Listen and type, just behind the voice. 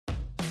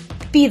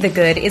Be the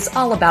Good is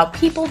all about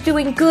people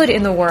doing good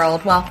in the world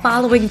while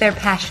following their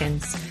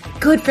passions.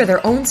 Good for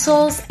their own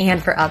souls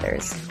and for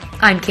others.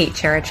 I'm Kate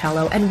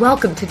Chericello, and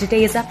welcome to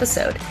today's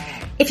episode.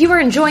 If you are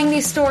enjoying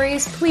these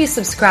stories, please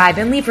subscribe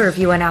and leave a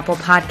review on Apple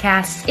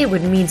Podcasts. It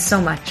would mean so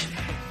much.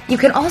 You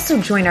can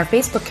also join our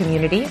Facebook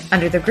community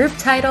under the group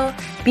title,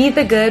 Be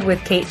the Good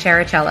with Kate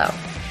Chericello.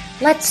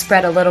 Let's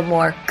spread a little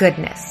more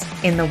goodness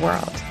in the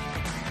world.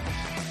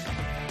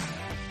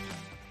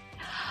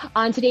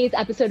 On today's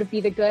episode of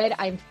Be the Good,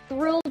 I'm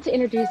thrilled to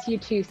introduce you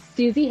to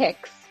Susie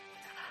Hicks,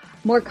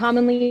 more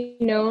commonly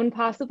known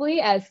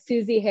possibly as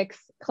Susie Hicks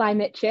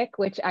Climate Chick,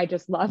 which I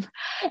just love.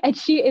 And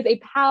she is a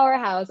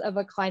powerhouse of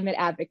a climate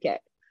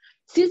advocate.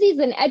 Susie's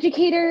an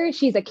educator.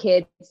 She's a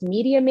kids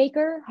media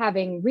maker,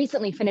 having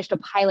recently finished a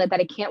pilot that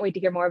I can't wait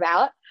to hear more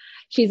about.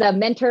 She's a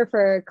mentor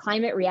for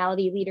climate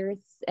reality leaders,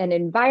 an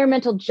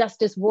environmental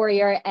justice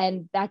warrior,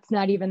 and that's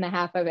not even the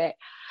half of it.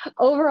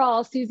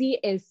 Overall, Susie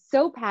is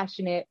so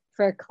passionate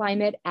for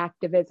climate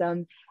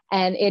activism,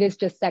 and it is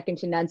just second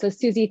to none. So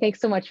Susie, thanks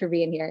so much for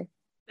being here.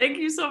 Thank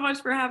you so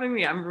much for having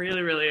me. I'm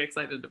really, really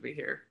excited to be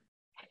here.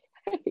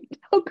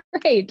 Oh,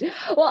 great.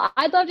 Well,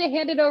 I'd love to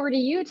hand it over to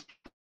you.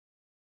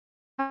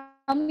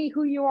 Tell me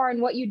who you are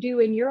and what you do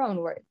in your own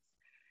words.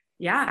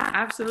 Yeah,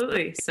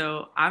 absolutely.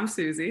 So I'm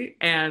Susie,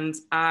 and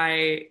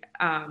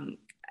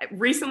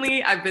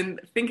recently I've been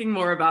thinking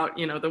more about,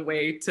 the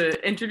way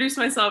to introduce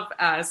myself.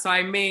 So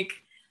I make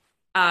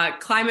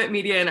climate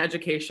media and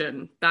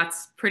education.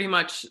 That's pretty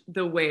much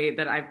the way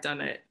that I've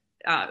done it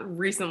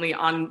recently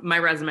on my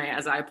resume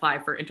as I apply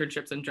for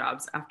internships and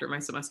jobs after my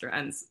semester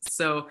ends.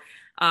 So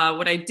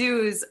what I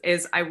do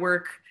is I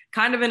work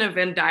kind of in a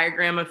Venn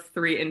diagram of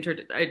three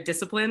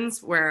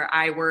interdisciplines where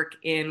I work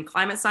in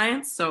climate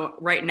science. So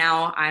right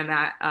now I'm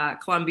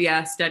at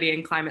Columbia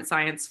studying climate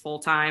science full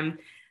time,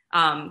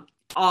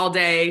 all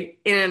day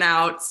in and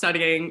out,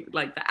 studying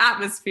like the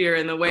atmosphere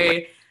and the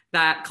way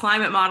that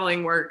climate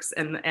modeling works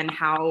and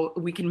how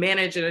we can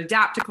manage and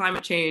adapt to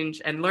climate change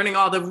and learning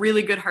all the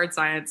really good hard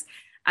science.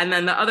 And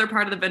then the other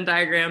part of the Venn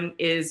diagram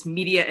is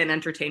media and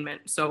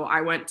entertainment. So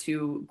I went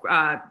to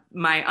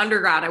my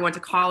undergrad, I went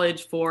to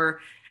college for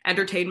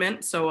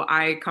entertainment. So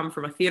I come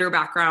from a theater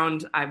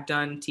background. I've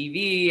done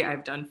TV,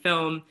 I've done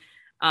film,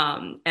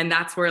 and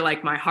that's where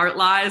like my heart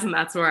lies. And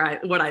that's where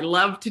what I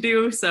love to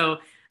do. So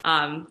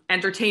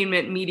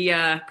entertainment,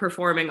 media,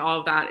 performing,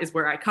 all of that is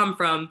where I come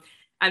from.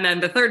 And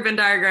then the third Venn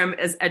diagram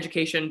is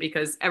education,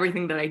 because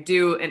everything that I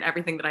do and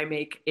everything that I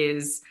make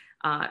is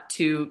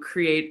to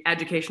create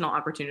educational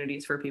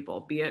opportunities for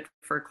people, be it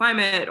for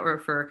climate or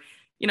for,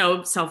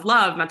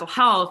 self-love, mental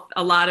health.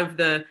 A lot of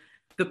the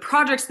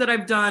projects that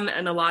I've done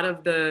and a lot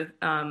of the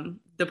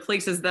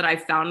places that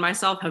I've found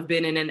myself have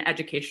been in an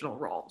educational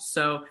role.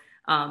 So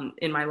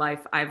in my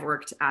life, I've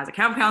worked as a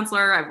camp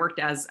counselor, I've worked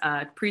as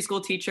a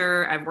preschool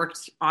teacher, I've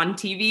worked on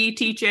TV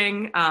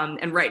teaching,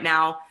 and right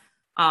now,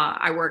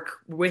 I work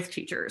with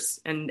teachers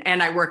and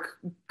I work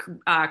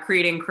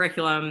creating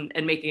curriculum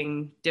and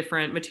making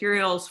different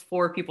materials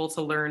for people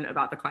to learn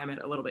about the climate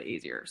a little bit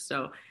easier.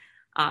 So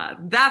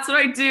that's what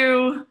I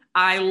do.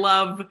 I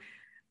love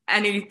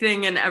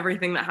anything and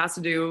everything that has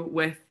to do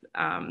with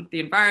the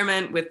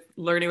environment, with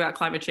learning about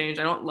climate change.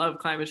 I don't love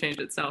climate change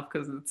itself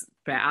because it's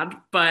bad,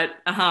 but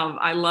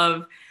I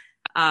love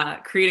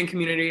creating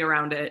community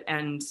around it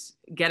and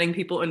getting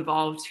people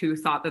involved who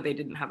thought that they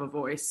didn't have a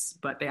voice,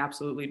 but they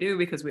absolutely do,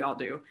 because we all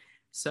do.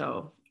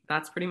 So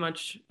that's pretty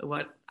much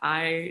what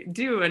I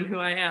do and who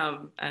I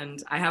am.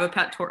 And I have a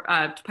pet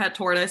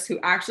tortoise who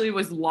actually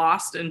was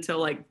lost until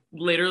like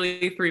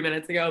literally 3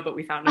 minutes ago, but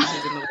we found him.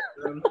 He's in the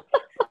living room.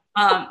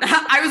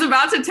 I was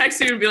about to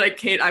text you and be like,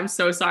 Kate, I'm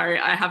so sorry.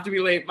 I have to be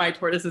late. My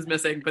tortoise is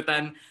missing, but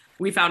then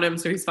we found him,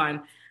 so he's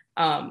fine.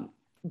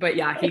 But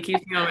yeah, he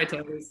keeps me on my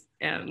toes,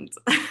 and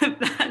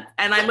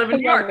and I live in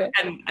New York,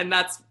 and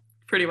that's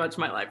pretty much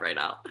my life right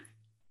now.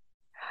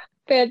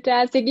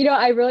 Fantastic.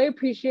 I really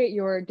appreciate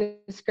your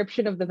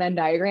description of the Venn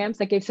diagrams.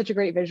 That gave such a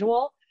great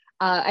visual.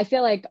 I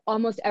feel like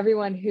almost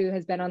everyone who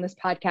has been on this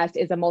podcast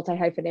is a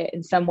multi-hyphenate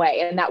in some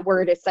way, and that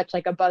word is such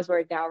like a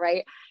buzzword now,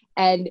 right?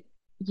 And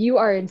you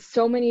are in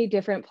so many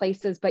different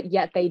places, but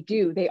yet they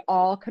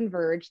all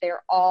converge.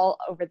 They're all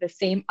under the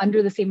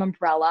same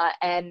umbrella,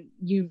 and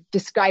you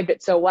described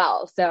it so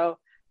well. So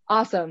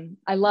awesome.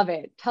 I love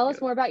it. Tell us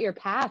more about your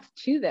path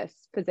to this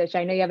position.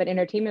 I know you have an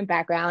entertainment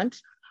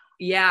background.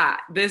 Yeah,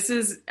 this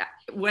is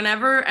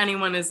whenever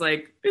anyone is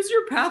like, is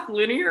your path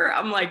linear?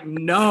 I'm like,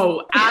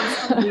 no,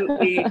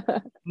 absolutely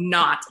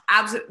not.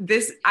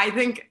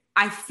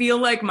 I feel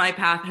like my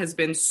path has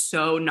been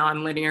so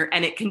nonlinear,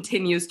 and it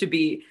continues to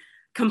be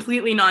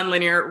completely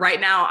nonlinear. Right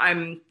now,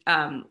 I'm,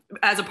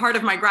 as a part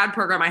of my grad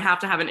program, I have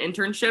to have an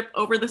internship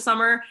over the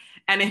summer,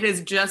 and it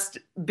has just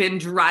been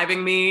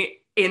driving me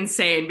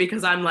insane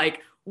because I'm like,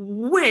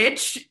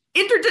 which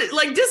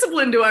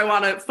discipline do I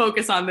want to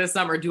focus on this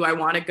summer? Do I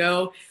want to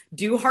go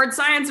do hard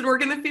science and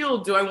work in the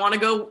field? Do I want to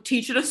go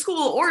teach at a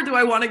school, or do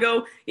I want to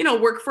go,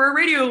 work for a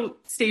radio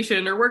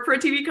station or work for a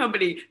TV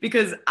company?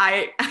 Because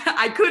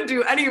I could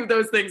do any of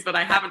those things, but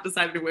I haven't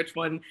decided which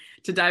one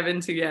to dive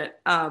into yet.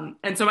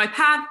 And so my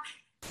path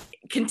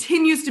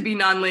continues to be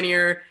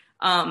nonlinear,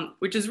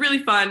 which is really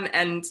fun.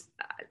 And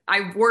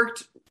I've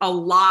worked a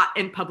lot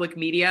in public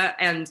media,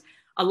 and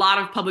a lot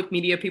of public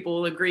media people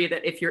will agree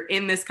that if you're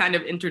in this kind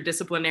of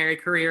interdisciplinary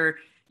career,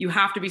 you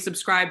have to be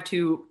subscribed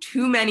to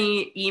too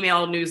many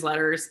email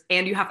newsletters,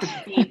 and you have to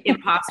beat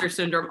imposter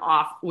syndrome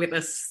off with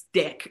a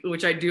stick,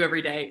 which I do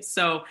every day.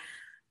 So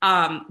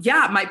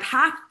my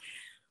path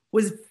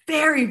was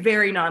very,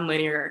 very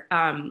nonlinear.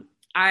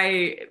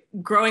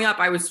 Growing up,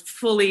 I was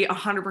fully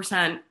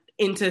 100%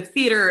 into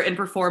theater and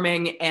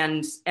performing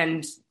and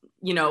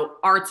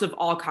arts of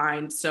all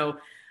kinds. So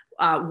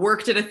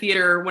worked at a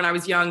theater when I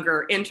was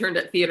younger, interned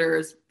at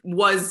theaters,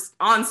 was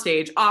on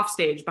stage, off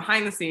stage,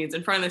 behind the scenes,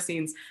 in front of the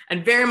scenes,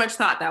 and very much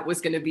thought that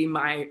was going to be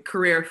my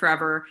career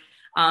forever.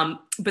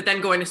 But then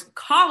going to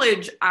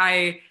college,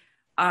 when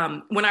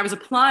I was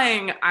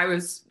applying, I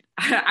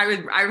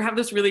have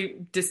this really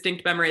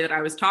distinct memory that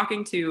I was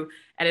talking to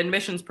an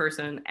admissions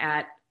person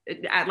at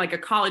like a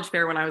college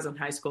fair when I was in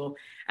high school.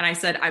 And I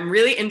said, I'm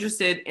really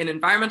interested in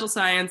environmental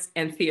science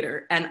and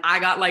theater. And I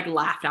got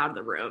laughed out of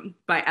the room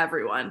by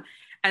everyone.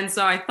 And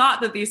so I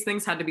thought that these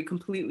things had to be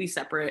completely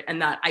separate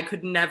and that I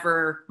could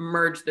never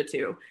merge the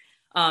two.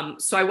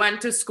 So I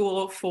went to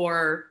school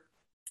for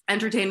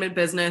entertainment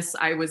business.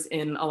 I was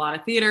in a lot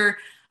of theater.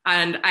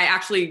 And I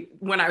actually,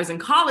 when I was in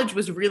college,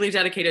 was really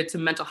dedicated to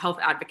mental health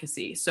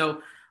advocacy.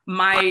 So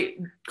my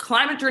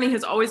climate journey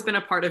has always been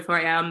a part of who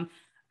I am.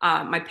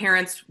 My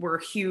parents were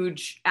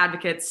huge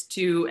advocates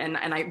too. And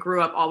I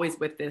grew up always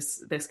with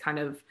this kind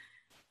of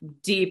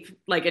deep,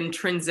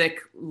 intrinsic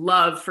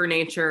love for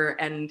nature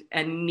and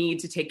need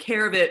to take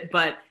care of it.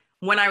 But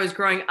when I was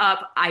growing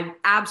up, I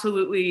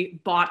absolutely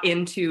bought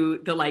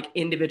into the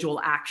individual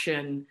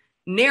action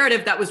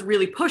narrative that was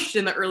really pushed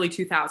in the early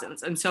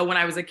 2000s. And so when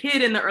I was a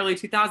kid in the early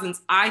 2000s,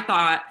 I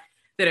thought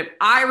that if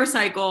I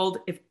recycled,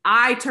 if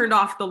I turned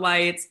off the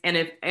lights, and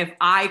if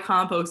I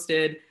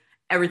composted,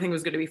 everything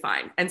was going to be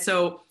fine. And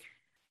so,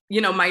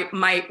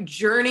 my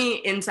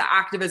journey into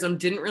activism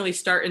didn't really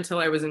start until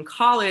I was in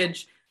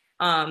college.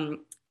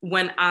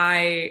 When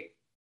I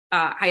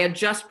had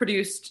just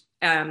produced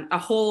a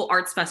whole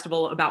arts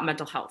festival about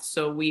mental health.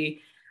 So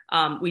we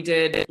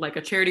did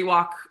a charity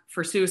walk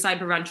for suicide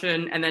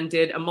prevention, and then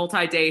did a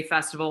multi-day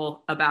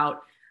festival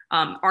about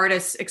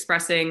artists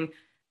expressing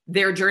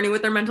their journey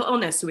with their mental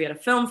illness. So we had a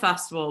film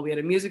festival, we had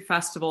a music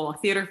festival, a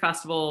theater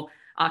festival,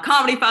 a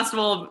comedy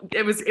festival.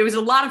 It was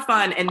a lot of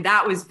fun, and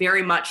that was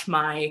very much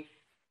my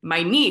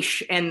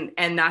niche. And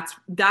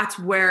that's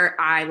where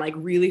I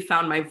really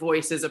found my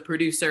voice as a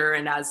producer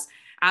and as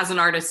an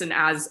artist and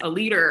as a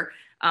leader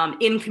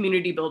in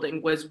community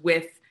building, was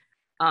with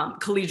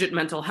collegiate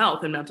mental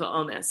health and mental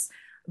illness.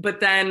 But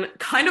then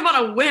kind of on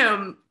a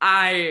whim,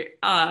 I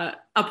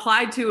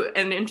applied to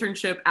an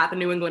internship at the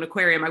New England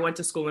Aquarium. I went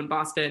to school in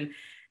Boston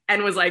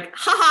and was like,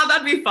 haha,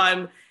 that'd be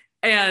fun.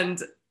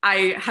 And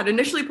I had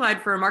initially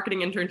applied for a marketing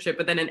internship,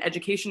 but then an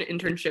education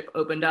internship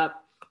opened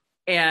up.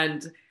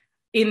 And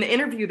in the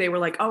interview, they were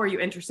like, oh, are you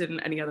interested in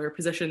any other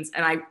positions?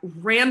 And I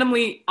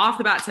randomly off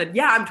the bat said,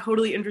 yeah, I'm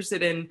totally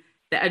interested in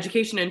the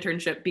education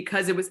internship,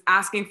 because it was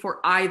asking for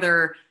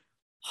either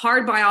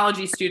hard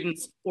biology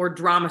students or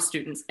drama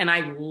students. And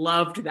I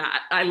loved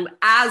that.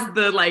 As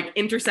the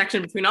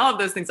intersection between all of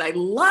those things, I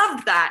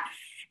loved that.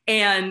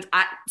 And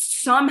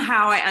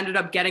somehow I ended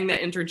up getting the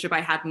internship.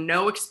 I had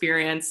no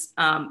experience,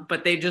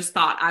 but they just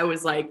thought I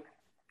was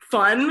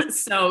fun.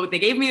 So they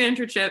gave me an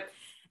internship,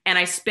 and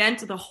I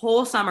spent the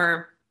whole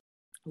summer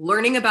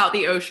learning about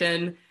the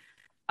ocean,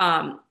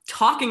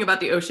 talking about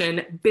the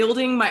ocean,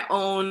 building my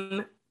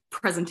own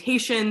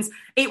presentations.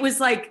 It was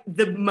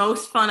the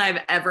most fun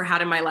I've ever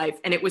had in my life.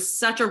 And it was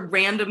such a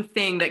random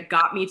thing that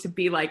got me to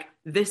be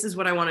this is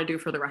what I want to do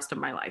for the rest of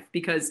my life,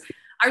 because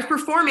I was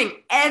performing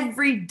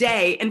every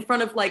day in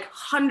front of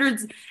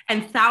hundreds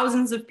and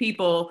thousands of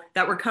people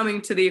that were coming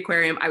to the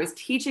aquarium. I was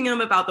teaching them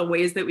about the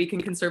ways that we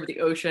can conserve the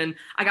ocean.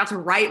 I got to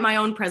write my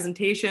own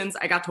presentations.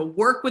 I got to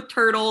work with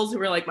turtles, who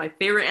were my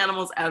favorite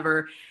animals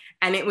ever.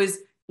 And it was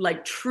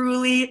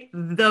truly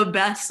the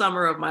best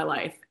summer of my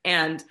life.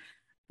 And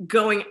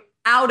going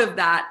out of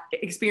that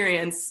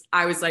experience,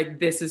 I was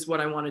this is what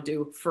I want to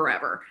do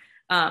forever.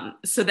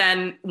 So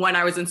then when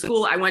I was in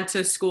school, I went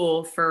to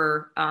school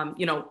for,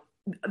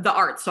 the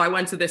arts. So I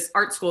went to this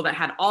art school that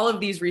had all of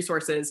these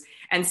resources.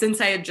 And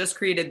since I had just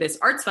created this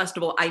arts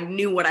festival, I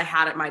knew what I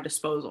had at my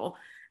disposal.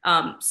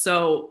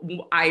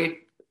 So I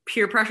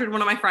peer pressured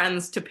one of my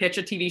friends to pitch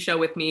a TV show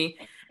with me.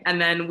 And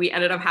then we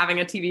ended up having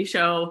a TV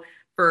show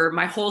for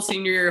my whole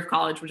senior year of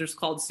college, which was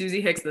called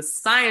Susie Hicks, the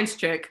Science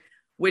Chick,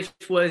 which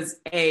was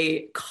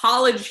a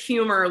college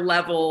humor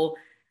level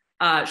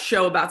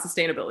show about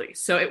sustainability.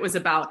 So it was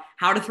about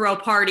how to throw a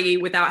party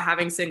without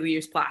having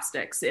single-use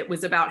plastics. It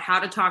was about how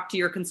to talk to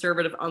your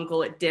conservative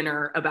uncle at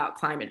dinner about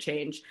climate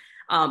change.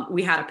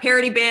 We had a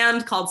parody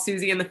band called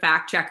Susie and the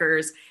Fact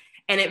Checkers,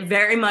 and it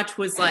very much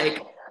was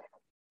like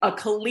a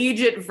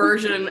collegiate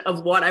version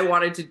of what I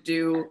wanted to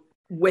do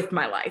with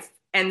my life.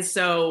 And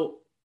so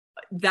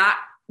that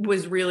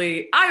was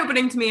really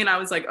eye-opening to me. And I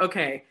was like,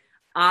 okay,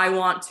 I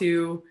want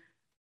to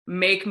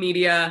make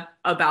media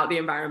about the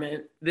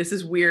environment. This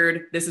is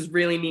weird. This is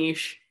really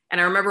niche. And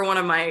I remember one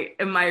of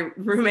my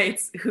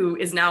roommates, who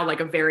is now like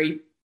a very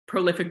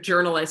prolific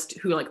journalist,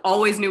 who like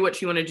always knew what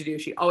she wanted to do.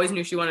 She always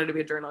knew she wanted to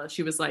be a journalist.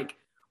 She was like,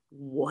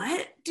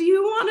 what do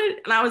you want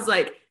to? And I was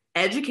like,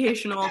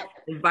 educational,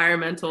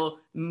 environmental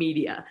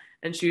media.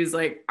 And she was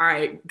like, all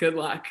right, good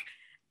luck.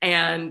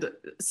 And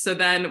so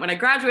then when I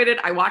graduated,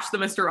 I watched the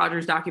Mr.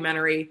 Rogers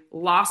documentary,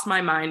 lost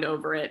my mind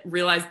over it,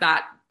 realized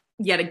that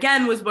yet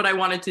again was what I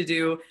wanted to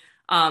do.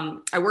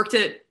 I worked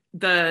at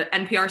the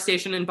NPR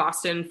station in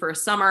Boston for a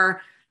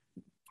summer,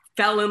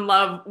 fell in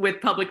love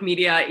with public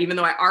media, even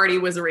though I already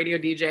was a radio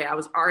DJ. I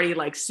was already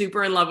like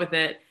super in love with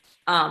it.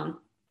 And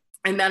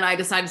then I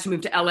decided to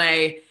move to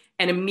LA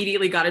and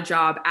immediately got a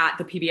job at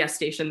the PBS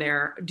station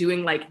there,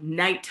 doing like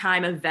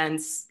nighttime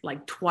events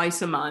like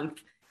twice a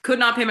month. Could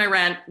not pay my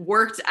rent,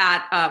 worked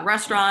at a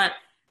restaurant,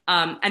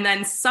 and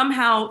then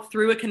somehow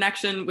through a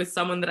connection with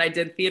someone that I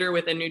did theater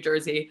with in New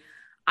Jersey,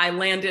 I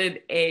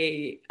landed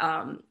a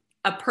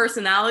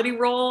personality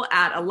role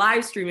at a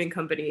live streaming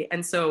company.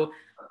 And so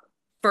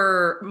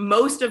for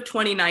most of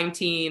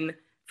 2019,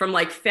 from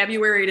like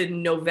February to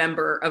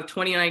November of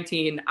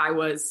 2019, I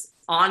was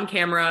on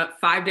camera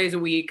 5 days a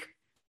week,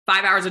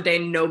 5 hours a day,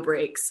 no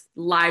breaks,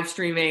 live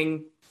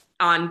streaming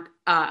on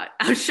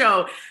a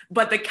show.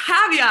 But the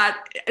caveat,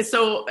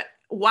 so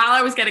while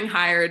I was getting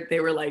hired, they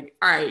were like,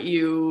 all right,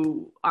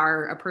 you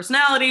are a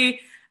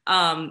personality.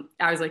 I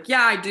was like,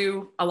 yeah, I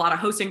do a lot of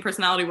hosting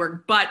personality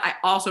work, but I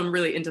also am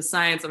really into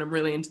science and I'm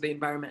really into the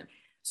environment.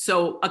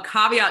 So a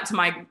caveat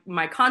to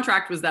my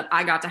contract was that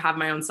I got to have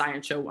my own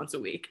science show once a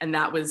week. And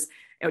that was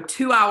a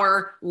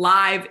 2-hour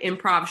live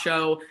improv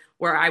show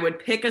where I would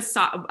pick a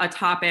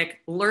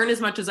topic, learn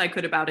as much as I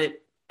could about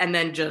it, and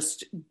then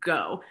just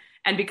go.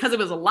 And because it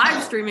was a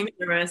live streaming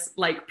service,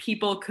 like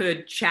people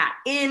could chat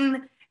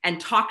in and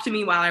talk to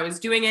me while I was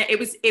doing it.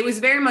 It was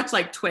very much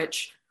like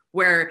Twitch,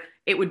 where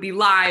it would be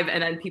live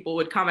and then people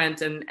would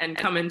comment and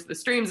come into the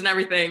streams and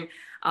everything.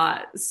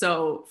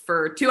 So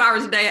for 2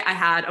 hours a day, I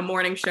had a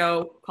morning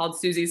show called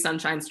Susie's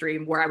Sunshine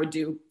Stream, where I would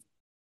do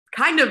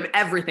kind of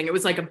everything. It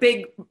was like a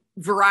big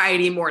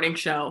variety morning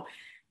show.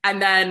 And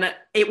then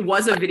it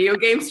was a video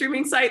game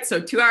streaming site.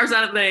 So 2 hours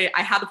out of the day,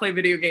 I had to play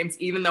video games,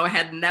 even though I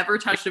had never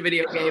touched a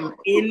video game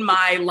in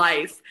my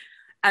life.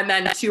 And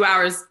then 2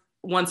 hours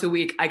once a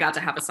week, I got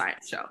to have a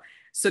science show.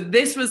 So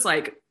this was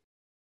like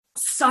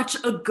such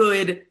a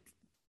good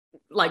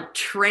like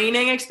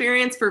training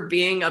experience for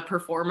being a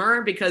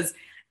performer, because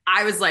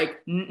I was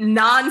like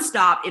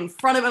nonstop in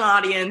front of an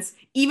audience.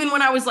 Even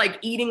when I was like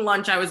eating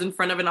lunch, I was in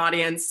front of an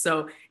audience.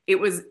 So it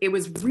was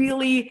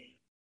really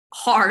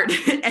hard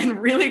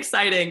and really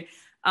exciting.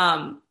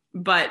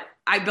 But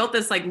I built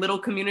this like little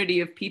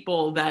community of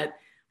people that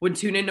would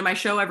tune into my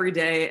show every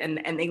day, and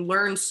they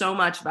learned so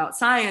much about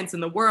science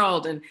and the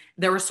world. And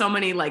there were so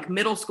many like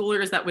middle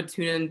schoolers that would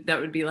tune in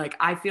that would be like,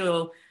 I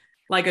feel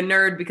like a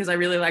nerd because I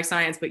really like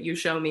science, but you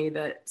show me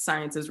that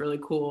science is really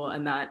cool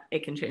and that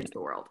it can change the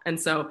world. And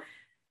so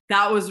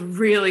that was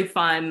really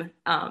fun.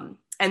 And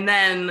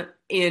then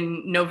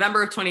in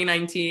November of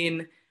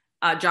 2019,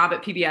 a job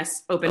at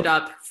PBS opened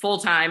up full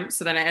time.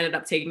 So then I ended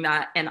up taking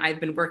that, and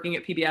I've been working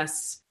at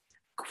PBS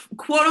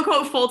quote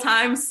unquote full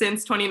time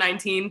since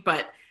 2019.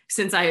 But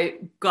since I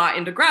got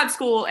into grad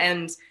school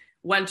and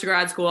went to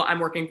grad school, I'm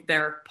working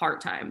there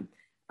part time.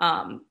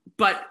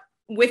 But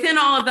within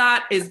all of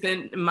that has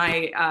been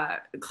my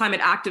climate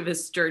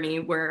activist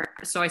journey,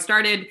 so I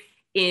started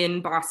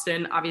in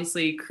Boston,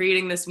 obviously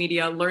creating this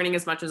media, learning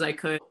as much as I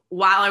could.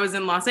 While I was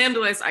in Los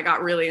Angeles, I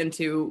got really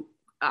into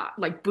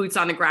like boots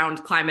on the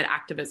ground climate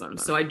activism.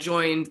 So I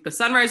joined the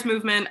Sunrise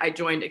Movement, I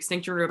joined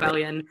Extinction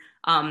Rebellion,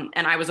 and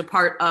I was a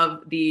part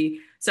of the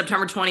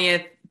September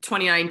 20th,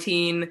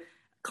 2019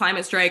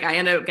 climate strike. I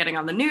ended up getting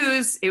on the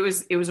news. It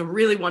was a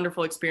really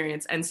wonderful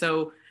experience. And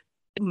so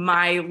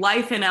my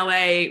life in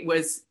LA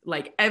was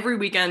like every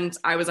weekend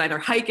I was either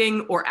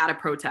hiking or at a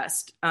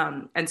protest.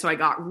 And so I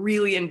got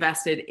really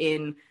invested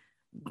in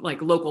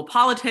like local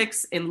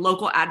politics, in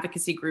local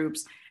advocacy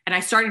groups. And I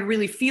started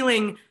really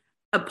feeling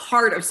a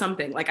part of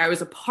something, like I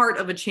was a part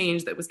of a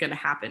change that was going to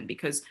happen,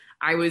 because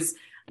I was,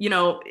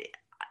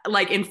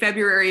 like in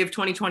February of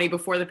 2020,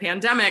 before the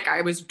pandemic,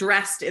 I was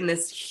dressed in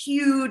this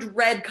huge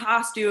red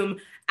costume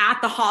at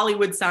the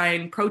Hollywood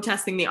sign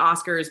protesting the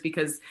Oscars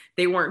because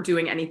they weren't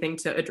doing anything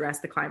to address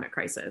the climate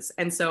crisis.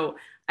 And so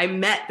I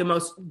met the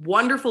most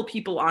wonderful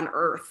people on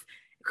earth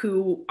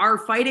who are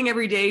fighting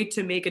every day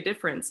to make a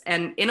difference.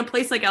 And in a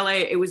place like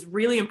LA, it was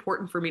really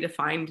important for me to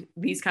find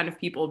these kind of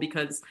people,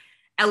 because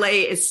LA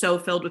is so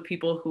filled with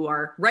people who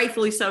are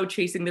rightfully so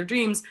chasing their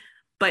dreams,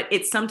 but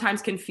it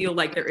sometimes can feel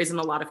like there isn't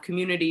a lot of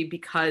community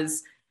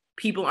because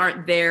people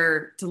aren't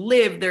there to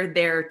live, they're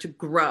there to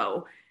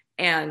grow.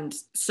 And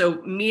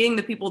so meeting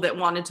the people that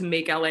wanted to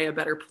make LA a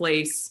better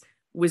place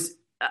was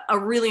a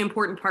really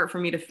important part for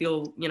me to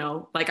feel,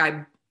 like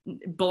I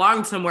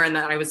belonged somewhere and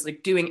that I was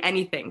like doing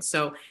anything.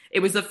 So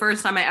it was the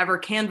first time I ever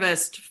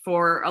canvassed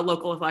for a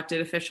local elected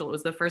official. It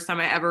was the first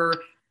time I ever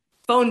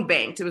phone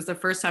banked. It was the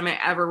first time I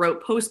ever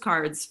wrote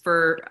postcards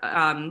for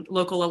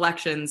local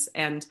elections.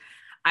 And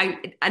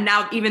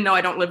now, even though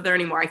I don't live there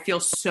anymore, I feel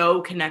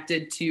so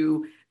connected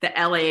to the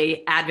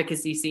LA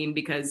advocacy scene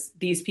because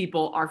these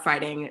people are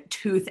fighting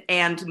tooth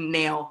and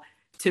nail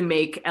to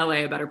make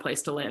LA a better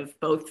place to live,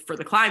 both for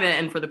the climate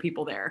and for the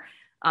people there.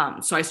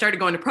 So I started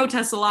going to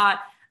protests a lot.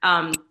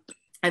 And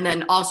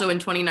then also in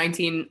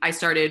 2019, I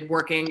started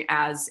working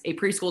as a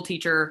preschool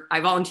teacher. I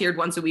volunteered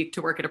once a week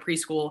to work at a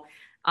preschool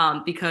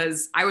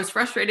because I was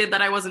frustrated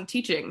that I wasn't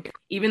teaching.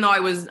 Even though I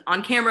was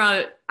on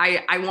camera,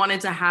 I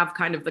wanted to have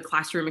kind of the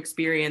classroom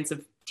experience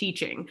of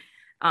teaching.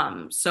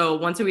 So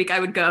once a week I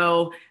would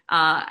go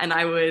and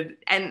I would,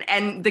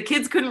 and the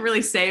kids couldn't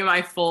really say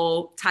my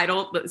full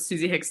title,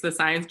 Susie Hicks, the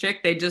science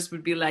chick. They just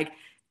would be like,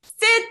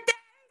 sit down,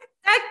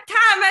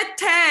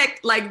 arithmetic,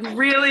 like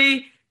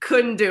really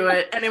couldn't do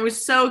it. And it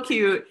was so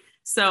cute.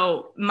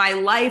 So my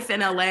life in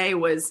LA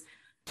was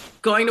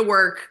going to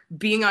work,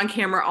 being on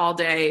camera all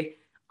day,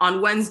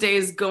 on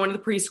Wednesdays going to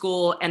the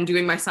preschool and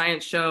doing my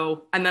science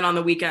show, and then on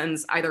the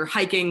weekends either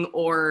hiking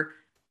or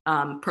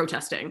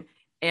protesting.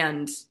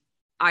 And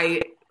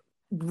I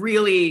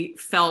really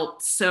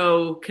felt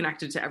so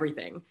connected to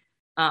everything.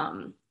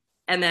 And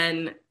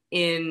then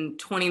in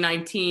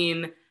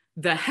 2019,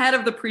 the head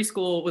of the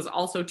preschool was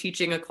also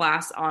teaching a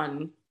class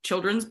on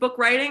children's book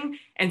writing.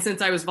 And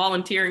since I was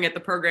volunteering at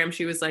the program,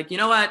 she was like, you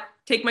know what,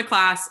 take my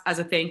class as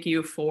a thank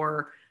you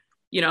for,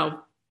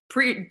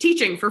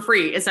 teaching for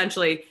free,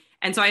 essentially.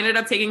 And so I ended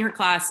up taking her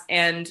class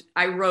and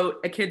I wrote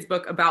a kid's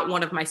book about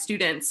one of my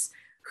students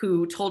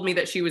who told me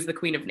that she was the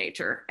queen of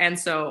nature. And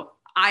so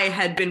I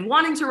had been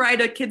wanting to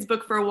write a kid's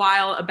book for a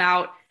while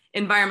about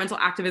environmental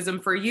activism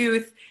for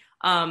youth.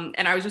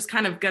 And I was just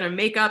kind of going to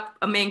make up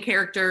a main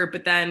character.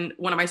 But then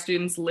one of my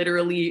students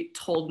literally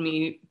told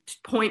me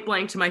point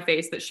blank to my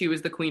face that she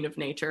was the queen of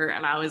nature.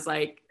 And I was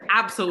like,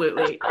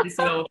 absolutely. And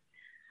so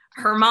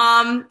her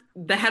mom,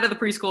 the head of the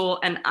preschool,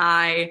 and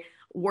I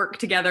worked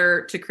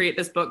together to create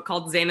this book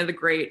called Xana the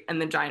Great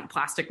and the Giant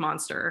Plastic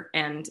Monster.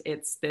 And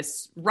it's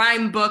this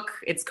rhyme book.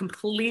 It's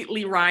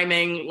completely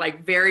rhyming,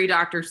 like very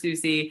Dr.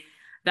 Seuss-y.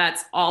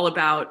 That's all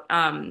about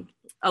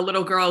a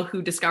little girl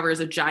who discovers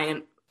a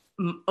giant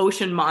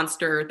ocean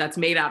monster that's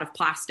made out of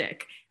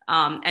plastic.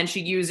 And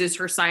she uses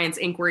her science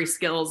inquiry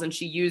skills and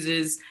she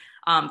uses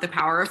the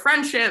power of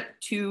friendship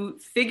to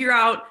figure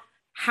out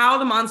how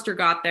the monster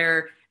got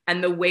there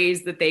and the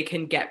ways that they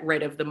can get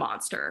rid of the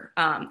monster.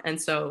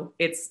 And so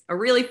it's a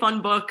really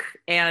fun book.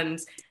 And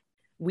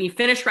we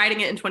finished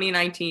writing it in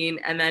 2019.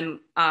 And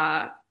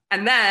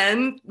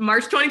then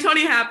March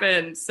 2020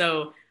 happened.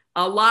 So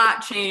a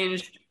lot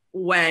changed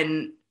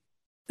when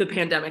the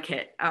pandemic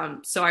hit.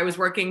 So I was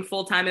working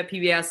full-time at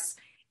PBS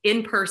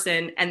in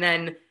person and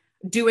then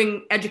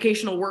doing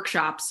educational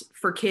workshops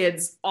for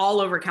kids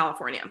all over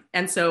California.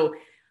 And so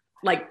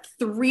like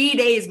 3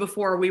 days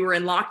before we were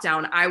in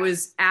lockdown, I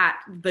was at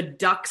the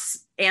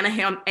Ducks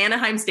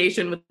Anaheim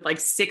station with like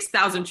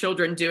 6,000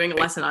 children doing a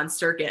lesson on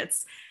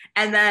circuits.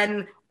 And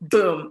then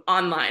boom,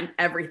 online,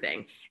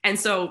 everything. And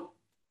so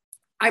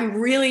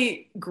I'm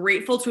really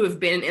grateful to have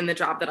been in the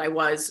job that I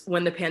was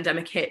when the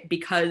pandemic hit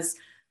because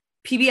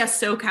PBS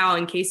SoCal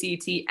and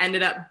KCET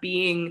ended up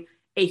being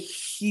a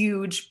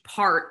huge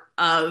part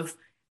of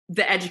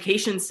the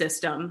education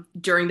system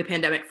during the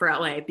pandemic for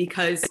LA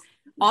because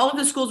all of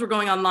the schools were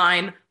going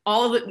online.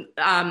 All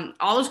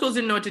the schools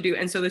didn't know what to do.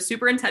 And so the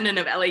superintendent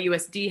of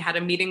LAUSD had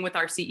a meeting with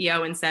our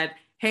CEO and said,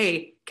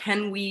 hey,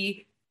 can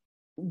we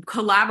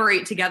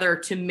collaborate together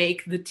to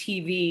make the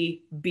TV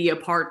be a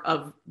part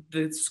of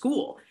the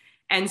school?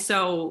 And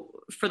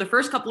so for the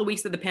first couple of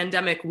weeks of the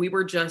pandemic,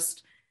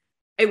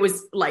 it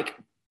was like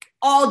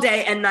all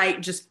day and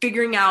night, just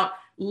figuring out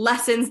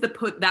lessons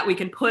that we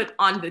can put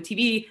on the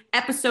TV,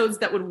 episodes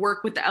that would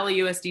work with the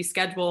LAUSD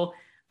schedule.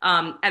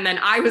 And then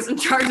I was in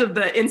charge of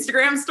the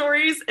Instagram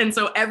stories. And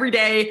so every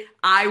day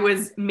I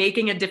was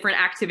making a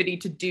different activity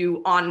to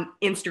do on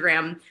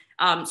Instagram.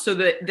 So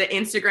the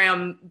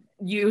Instagram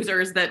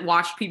users that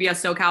watched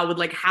PBS SoCal would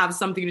like have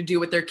something to do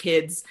with their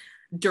kids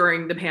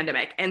during the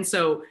pandemic. And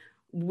so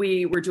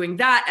we were doing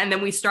that. And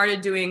then we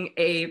started doing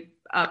a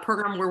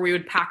program where we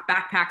would pack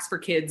backpacks for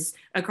kids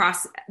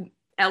across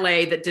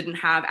LA that didn't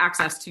have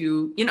access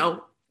to,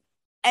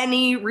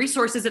 any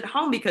resources at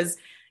home because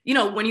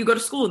when you go to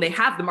school, they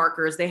have the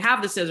markers, they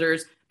have the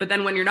scissors, but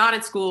then when you're not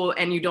at school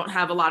and you don't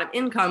have a lot of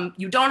income,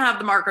 you don't have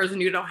the markers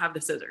and you don't have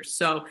the scissors.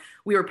 So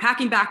we were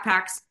packing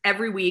backpacks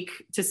every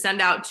week to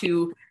send out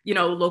to,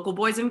 local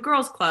boys and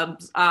girls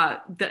clubs,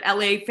 the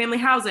LA Family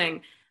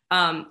Housing.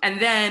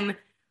 And then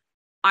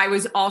I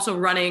was also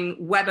running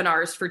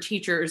webinars for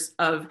teachers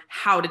of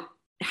how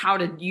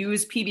to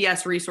use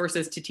PBS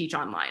resources to teach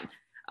online.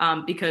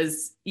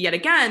 because yet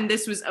again,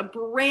 this was a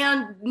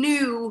brand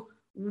new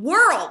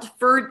world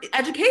for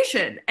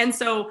education. And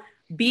so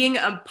being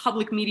a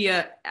public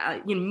media,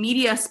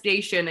 media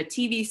station, a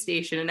TV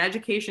station, an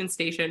education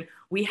station,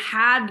 we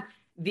had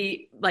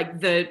the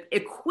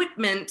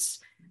equipment,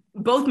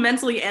 both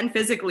mentally and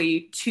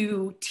physically,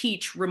 to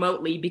teach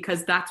remotely,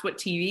 because that's what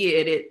TV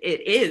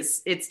it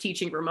is. It's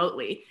teaching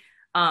remotely.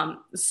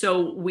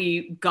 So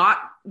we got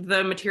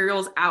the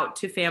materials out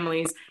to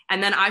families,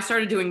 and then I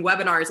started doing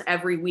webinars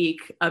every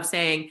week of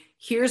saying,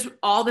 here's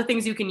all the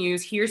things you can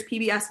use. Here's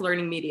PBS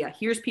Learning Media.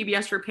 Here's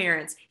PBS for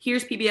Parents.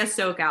 Here's PBS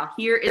SoCal.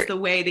 Here is the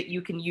way that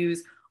you can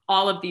use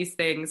all of these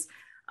things.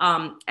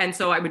 And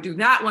so I would do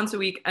that once a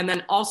week. And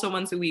then also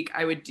once a week,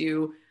 I would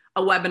do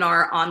a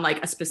webinar on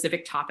like a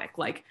specific topic,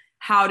 like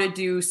how to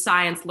do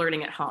science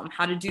learning at home,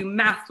 how to do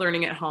math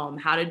learning at home,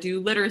 how to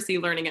do literacy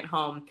learning at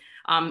home,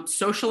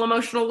 social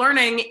emotional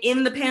learning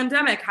in the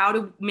pandemic, how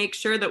to make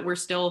sure that we're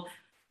still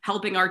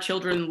helping our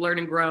children learn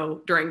and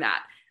grow during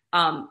that.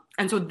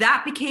 And so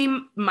that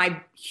became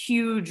my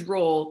huge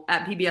role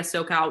at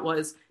PBS SoCal,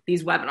 was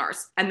these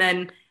webinars. And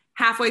then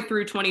halfway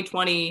through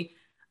 2020,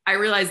 I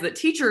realized that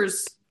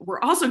teachers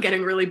were also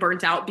getting really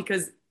burnt out,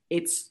 because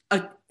it's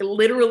a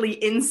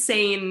literally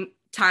insane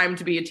time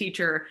to be a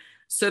teacher.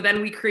 So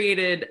then we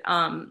created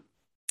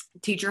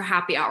teacher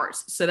happy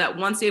hours, so that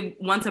once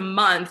a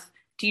month,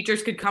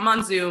 teachers could come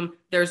on Zoom.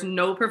 There's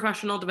no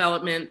professional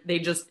development. They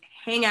just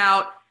hang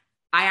out.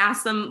 I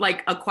ask them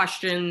like a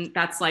question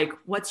that's like,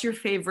 what's your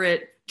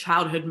favorite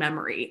childhood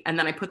memory? And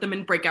then I put them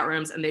in breakout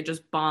rooms and they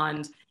just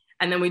bond.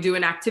 And then we do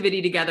an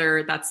activity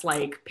together that's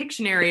like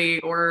Pictionary,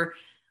 or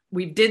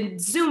we did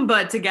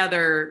Zumba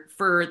together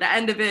for the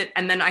end of it.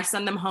 And then I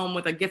send them home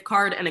with a gift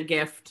card and a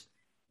gift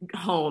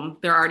home.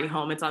 They're already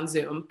home. It's on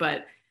Zoom,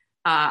 but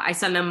I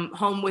send them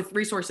home with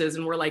resources,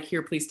 and we're like,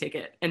 here, please take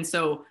it. And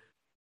so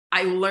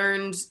I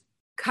learned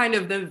kind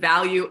of the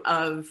value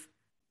of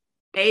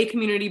A,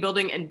 community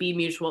building, and B,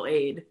 mutual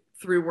aid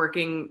through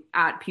working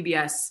at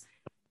PBS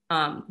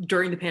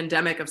during the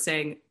pandemic, of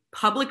saying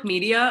public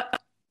media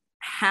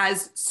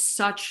has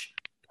such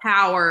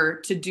power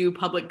to do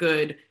public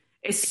good.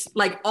 It's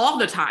like all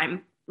the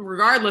time,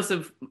 regardless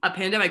of a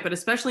pandemic, but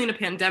especially in a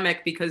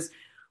pandemic, because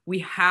we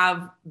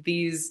have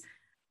these,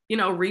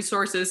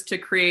 resources to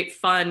create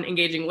fun,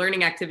 engaging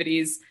learning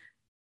activities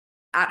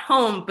at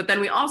home. But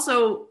then we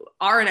also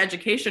are an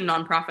education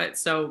nonprofit.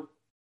 So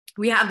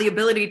we have the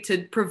ability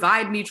to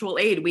provide mutual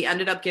aid. We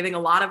ended up giving a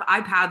lot of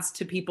iPads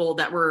to people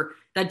that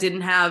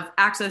didn't have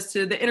access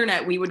to the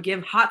internet. We would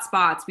give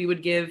hotspots. We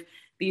would give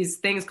these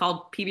things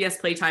called PBS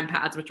Playtime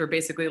Pads, which are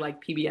basically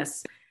like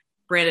PBS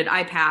branded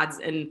iPads.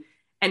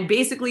 And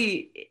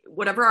basically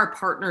whatever our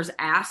partners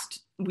asked,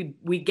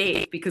 we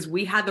gave, because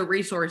we had the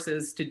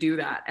resources to do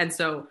that. And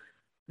so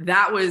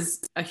that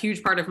was a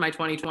huge part of my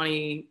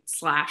 2020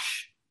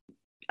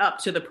 / up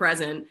to the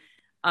present.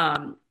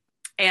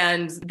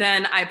 And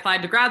then I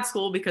applied to grad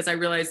school, because I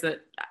realized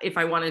that if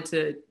I wanted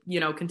to,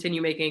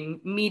 continue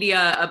making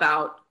media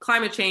about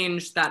climate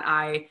change, that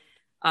I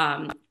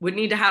would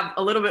need to have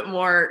a little bit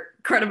more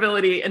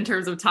credibility in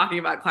terms of talking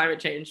about climate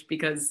change,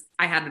 because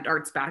I had an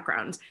arts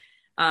background.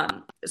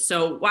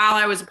 So while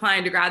I was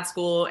applying to grad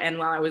school and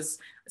while I was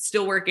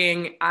still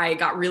working, I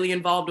got really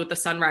involved with the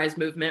Sunrise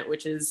Movement,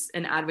 which is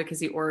an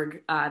advocacy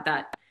org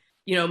that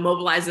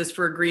mobilizes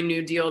for a Green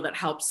New Deal that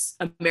helps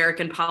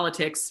American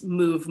politics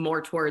move more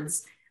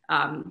towards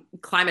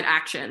climate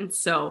action.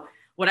 So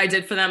what I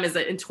did for them is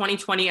that in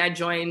 2020, I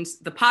joined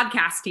the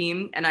podcast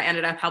team, and I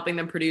ended up helping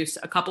them produce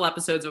a couple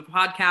episodes of a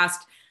podcast.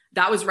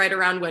 That was right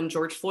around when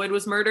George Floyd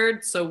was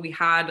murdered. So we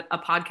had a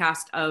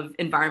podcast of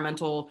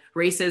environmental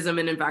racism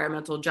and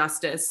environmental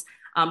justice.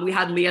 We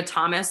had Leah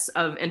Thomas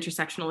of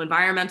Intersectional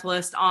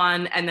Environmentalist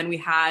on, and then we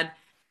had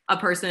a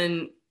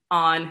person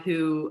on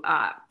who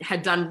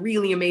had done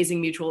really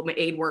amazing mutual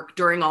aid work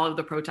during all of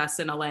the protests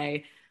in LA.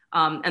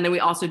 And then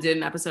we also did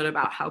an episode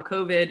about how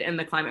COVID and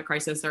the climate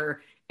crisis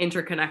are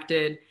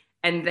interconnected.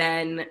 And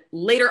then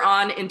later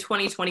on in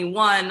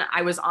 2021,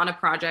 I was on a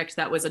project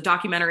that was a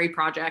documentary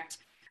project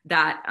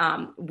that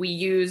we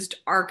used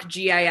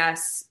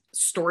ArcGIS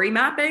story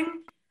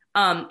mapping.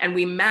 And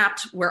we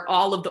mapped where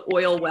all of the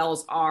oil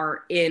wells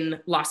are in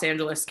Los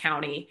Angeles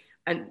County.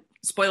 And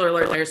spoiler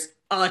alert, there's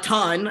a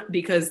ton,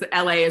 because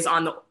LA is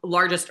on the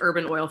largest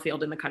urban oil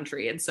field in the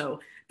country. And so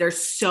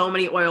there's so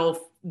many oil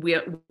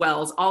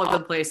wells all over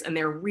the place, and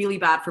they're really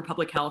bad for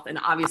public health. And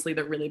obviously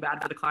they're really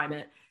bad for the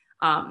climate.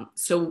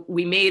 So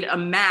we made a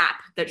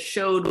map that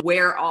showed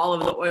where all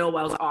of the oil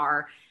wells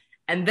are.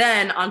 And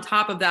then on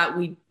top of that,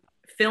 we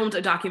filmed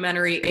a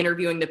documentary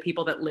interviewing the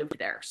people that lived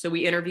there. So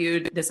we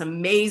interviewed this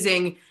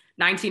amazing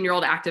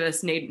 19-year-old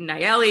activist, Naden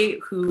Nayeli,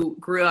 who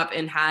grew up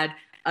and had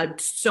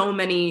so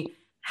many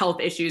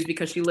health issues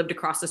because she lived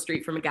across the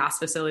street from a gas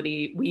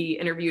facility. We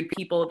interviewed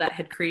people that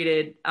had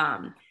created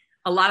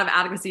a lot of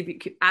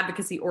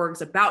advocacy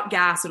orgs about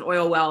gas and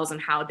oil wells and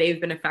how they've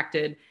been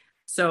affected.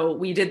 So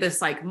we did this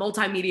like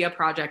multimedia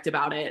project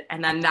about it.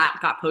 And then that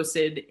got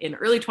posted in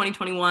early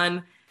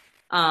 2021.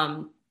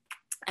 And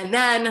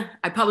then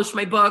I published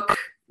my book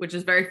which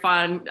is very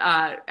fun.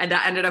 And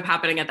that ended up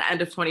happening at the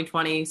end of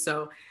 2020.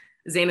 So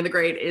Zaina the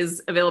Great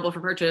is available for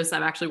purchase.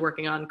 I'm actually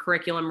working on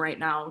curriculum right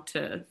now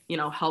to,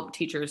 help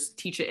teachers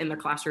teach it in their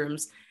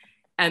classrooms.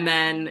 And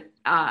then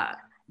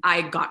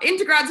I got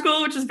into grad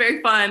school, which was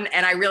very fun.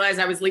 And I realized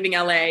I was leaving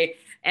LA.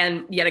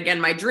 And yet again,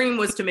 my dream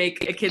was to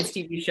make a kids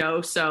TV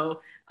show.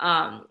 So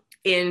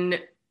in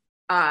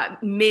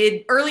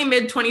early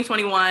mid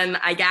 2021,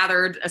 I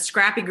gathered a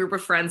scrappy group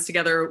of friends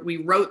together. We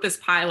wrote this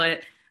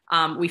pilot.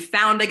 We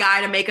found a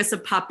guy to make us a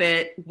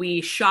puppet.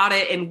 We shot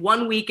it in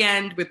one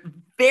weekend with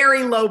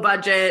very low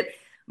budget.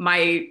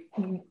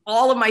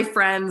 All of my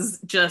friends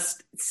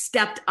just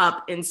stepped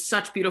up in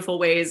such beautiful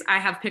ways. I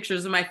have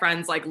pictures of my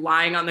friends like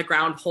lying on the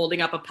ground,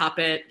 holding up a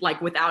puppet,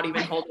 like without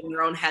even holding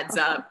their own heads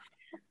up.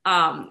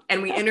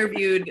 And we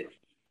interviewed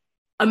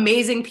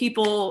amazing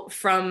people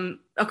from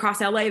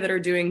across LA that are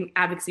doing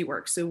advocacy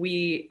work. So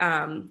we're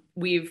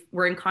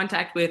in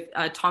contact with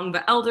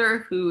Tongva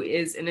Elder, who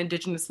is an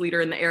Indigenous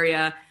leader in the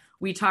area.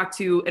 We talked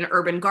to an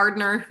urban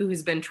gardener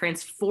who's been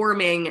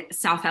transforming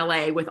South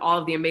LA with all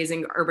of the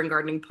amazing urban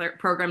gardening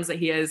programs that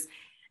he is.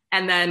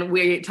 And then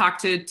we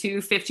talked to two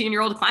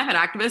 15-year-old climate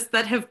activists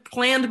that have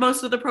planned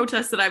most of the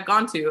protests that I've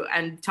gone to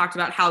and talked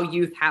about how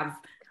youth have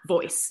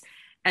voice.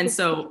 And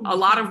so a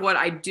lot of what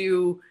I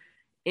do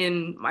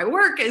in my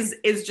work is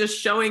just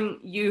showing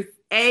youth,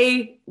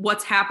 A,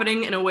 what's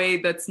happening in a way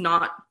that's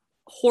not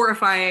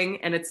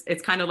horrifying and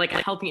it's kind of like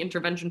a healthy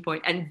intervention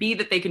point, and B,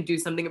 that they can do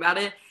something about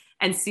it,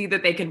 and C,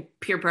 that they can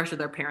peer pressure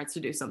their parents to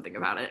do something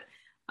about it.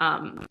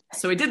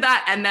 So we did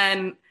that. And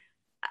then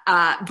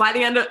by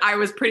the end I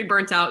was pretty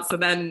burnt out. So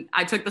then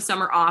I took the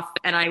summer off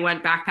and I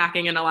went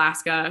backpacking in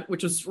Alaska,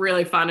 which was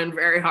really fun and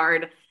very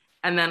hard.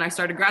 And then I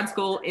started grad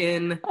school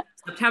in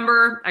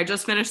September. I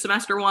just finished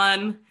semester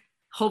 1.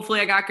 Hopefully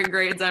I got good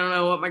grades. I don't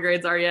know what my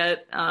grades are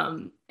yet.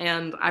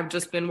 And I've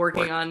just been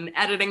working on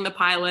editing the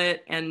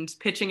pilot and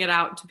pitching it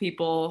out to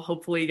people,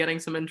 hopefully getting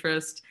some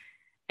interest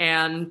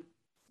and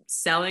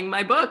selling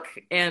my book.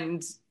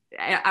 And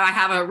I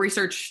have a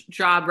research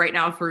job right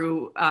now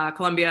through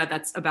Columbia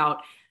that's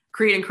about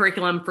creating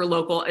curriculum for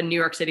local and New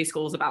York City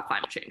schools about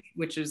climate change,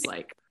 which is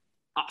like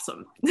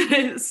awesome.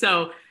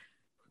 So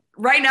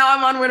right now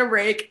I'm on winter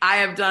break. I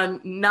have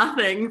done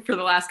nothing for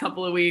the last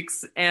couple of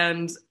weeks,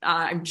 and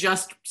I'm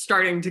just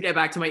starting to get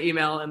back to my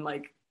email and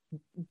like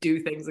do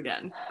things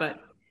again. But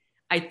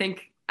I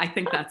think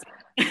that's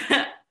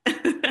it.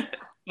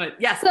 But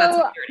yes, so,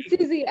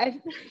 that's Susie,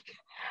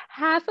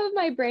 half of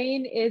my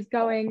brain is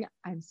going,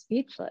 I'm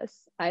speechless.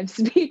 And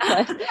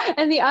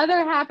the other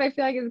half I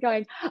feel like is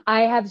going,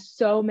 I have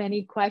so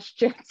many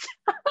questions.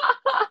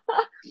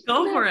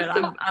 Go for it.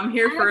 I'm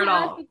here for it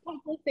all. A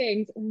couple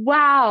things.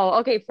 Wow.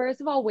 Okay. First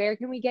of all, where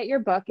can we get your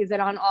book? Is it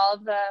on all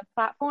of the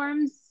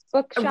platforms?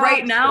 Bookshops?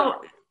 Right now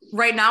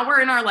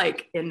we're in our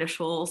like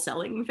initial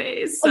selling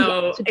phase.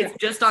 So it's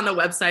just on the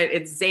website.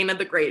 It's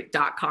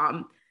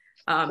zainathegreat.com.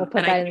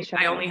 And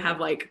I only have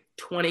like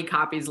 20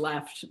 copies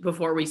left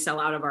before we sell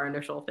out of our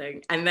initial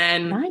thing. And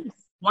then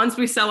once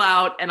we sell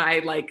out and I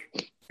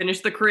like finish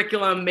the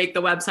curriculum, make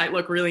the website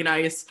look really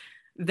nice,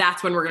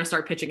 that's when we're going to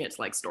start pitching it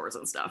to like stores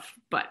and stuff.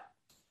 But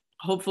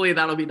hopefully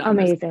that'll be done.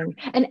 Amazing.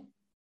 And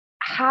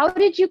how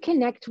did you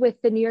connect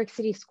with the New York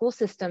City school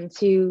system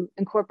to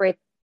incorporate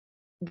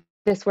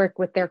this work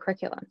with their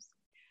curriculums?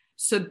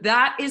 So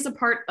that is a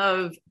part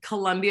of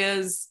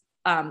Columbia's,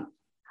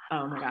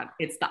 oh my God,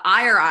 it's the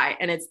IRI,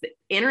 and it's the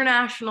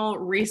International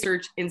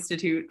Research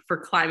Institute for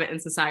Climate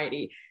and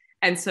Society.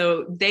 And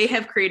so they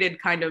have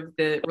created kind of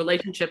the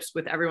relationships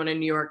with everyone in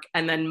New York.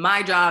 And then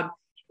my job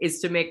is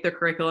to make the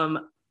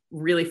curriculum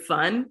really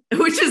fun,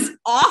 which is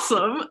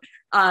awesome.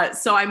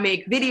 So I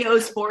make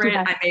videos for it.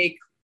 I make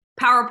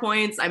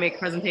PowerPoints, I make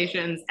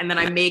presentations, and then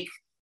I make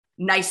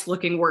nice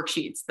looking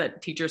worksheets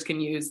that teachers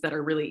can use that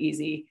are really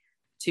easy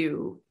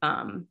to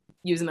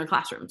use in their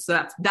classrooms.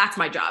 So that's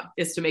my job,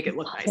 is to make it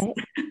look nice.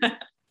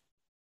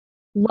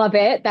 Love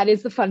it. That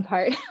is the fun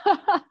part.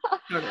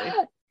 Totally.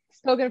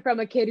 Spoken from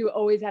a kid who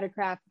always had a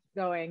craft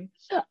going,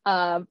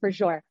 for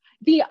sure.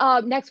 The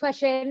next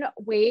question,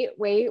 wait,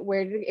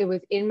 where did it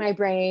was in my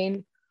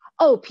brain.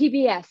 Oh,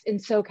 PBS in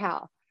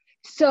SoCal.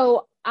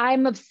 So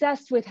I'm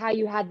obsessed with how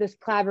you had this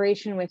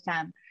collaboration with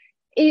them.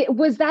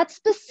 Was that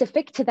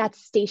specific to that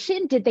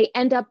station? Did they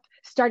end up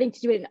starting to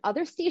do it in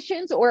other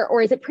stations,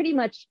 or is it pretty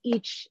much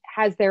each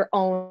has their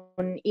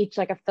own, each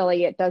like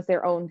affiliate does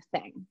their own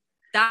thing?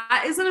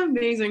 That is an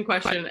amazing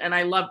question. And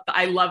I love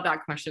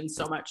that question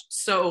so much.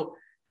 So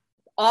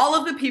all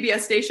of the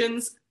PBS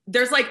stations,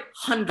 there's like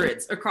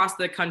hundreds across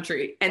the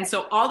country. And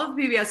so all of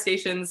the PBS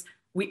stations,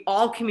 we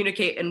all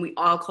communicate and we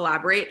all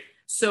collaborate.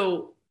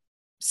 So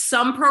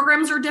some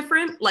programs are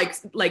different,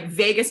 like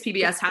Vegas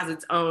PBS has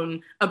its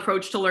own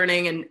approach to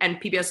learning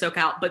and PBS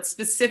SoCal, but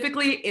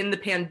specifically in the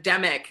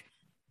pandemic,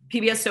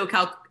 PBS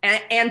SoCal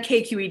and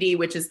KQED,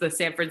 which is the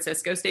San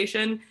Francisco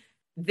station,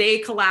 they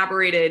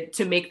collaborated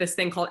to make this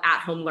thing called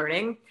at-home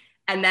learning.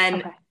 And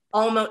then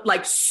almost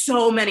like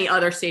so many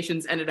other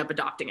stations ended up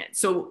adopting it.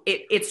 So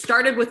it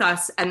started with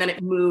us and then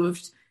it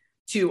moved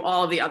to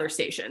all of the other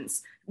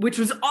stations. which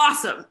was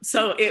awesome.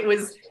 So it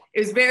was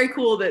very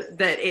cool that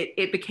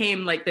it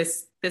became like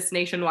this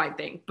nationwide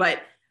thing.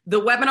 But the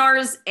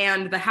webinars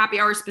and the happy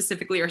hours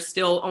specifically are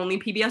still only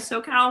PBS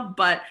SoCal,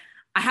 but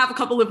I have a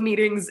couple of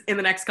meetings in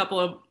the next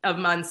couple of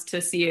months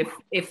to see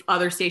if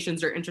other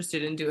stations are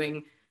interested in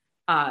doing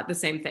the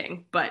same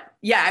thing. But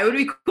yeah, it would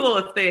be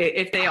cool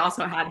if they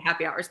also had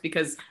happy hours,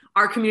 because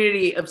our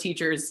community of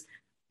teachers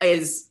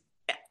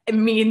it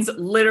means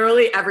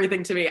literally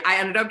everything to me. I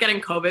ended up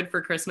getting COVID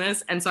for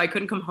Christmas, and so I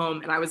couldn't come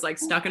home, and I was like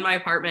stuck in my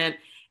apartment.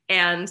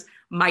 And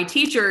my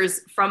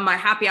teachers from my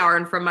happy hour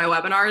and from my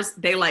webinars,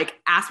 they like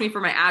asked me for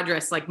my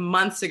address like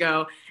months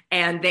ago,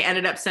 and they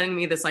ended up sending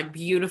me this like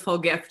beautiful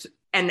gift.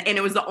 And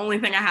it was the only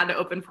thing I had to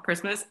open for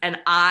Christmas. And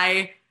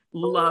I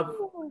love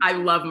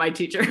my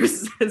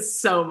teachers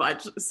so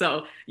much.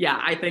 So yeah,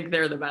 I think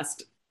they're the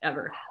best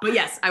ever. But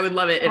yes, I would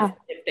love it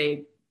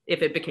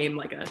if it became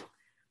like a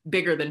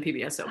bigger than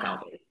PBS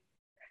SoCal.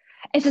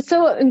 It's just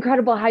so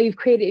incredible how you've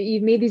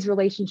made these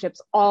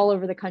relationships all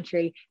over the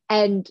country.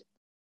 And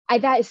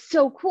that is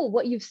so cool.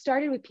 What you've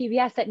started with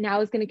PBS that now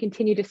is going to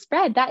continue to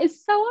spread. That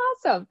is so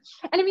awesome.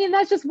 And I mean,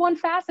 that's just one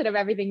facet of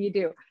everything you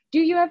do. Do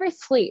you ever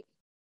sleep?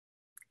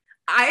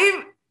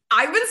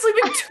 I've been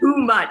sleeping too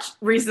much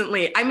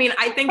recently. I mean,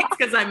 I think it's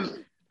because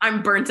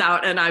I'm burnt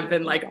out and I've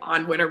been like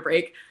on winter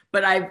break,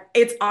 but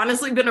it's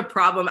honestly been a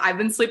problem. I've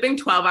been sleeping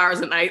 12 hours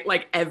a night,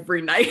 like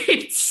every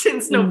night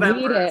since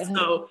November.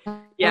 So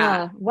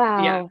yeah.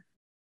 Wow. Yeah.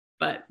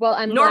 But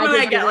normally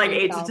I get like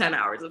 8 to 10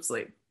 hours of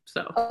sleep.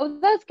 So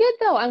that's good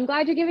though. I'm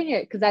glad you're giving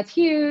it, because that's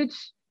huge.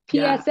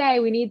 PSA, yeah.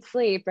 We need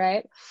sleep,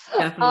 right?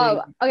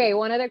 Definitely. Okay,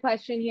 one other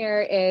question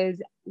here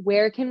is,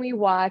 where can we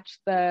watch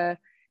the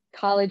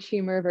College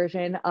Humor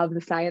version of the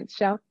science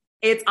show?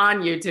 It's on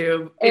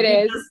YouTube. It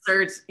is. Just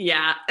search,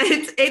 yeah.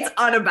 It's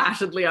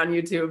unabashedly on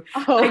YouTube.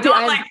 Oh, I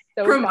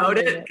don't promote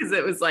it because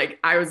it was like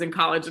I was in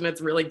college and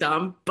it's really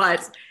dumb.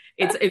 But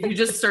it's if you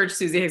just search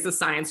Susie Hicks, the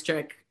science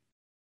chick,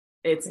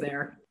 it's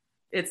there.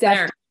 It's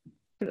there.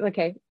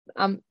 Okay.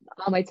 On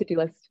my to-do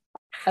list.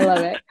 I love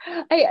it.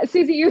 Hey,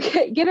 Susie,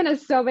 you've given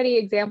us so many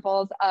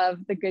examples of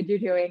the good you're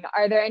doing.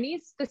 Are there any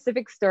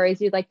specific stories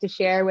you'd like to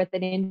share with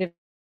an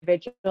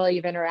individual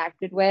you've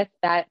interacted with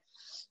that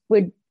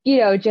would,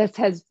 just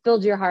has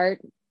filled your heart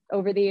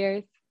over the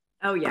years?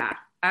 Oh yeah,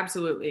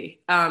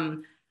 absolutely.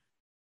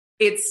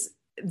 It's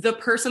the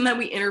person that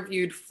we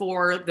interviewed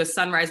for the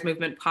Sunrise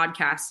Movement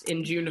podcast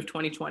in June of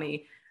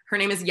 2020. Her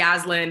name is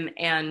Yaslin,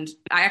 and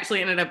I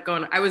actually ended up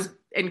I was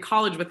in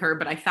college with her,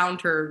 but I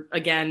found her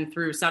again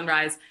through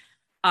Sunrise.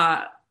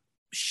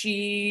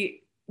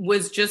 She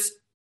was just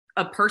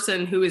a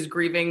person who is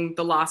grieving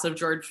the loss of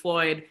George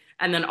Floyd.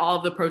 And then all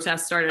of the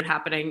protests started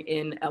happening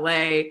in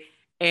LA.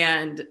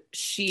 And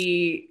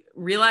she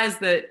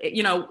realized that,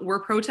 we're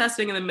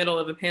protesting in the middle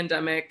of a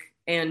pandemic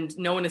and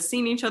no one has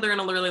seen each other in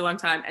a really long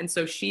time. And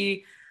so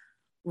she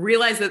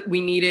realized that we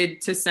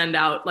needed to send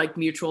out like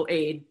mutual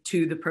aid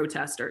to the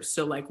protesters.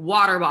 So like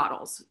water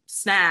bottles,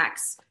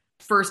 snacks,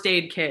 first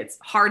aid kits,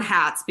 hard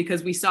hats,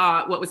 because we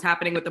saw what was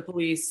happening with the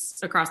police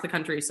across the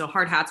country. So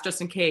hard hats,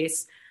 just in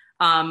case,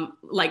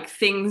 like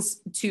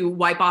things to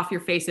wipe off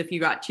your face if you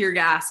got tear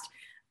gassed,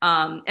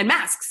 and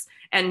masks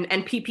and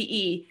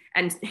PPE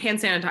and hand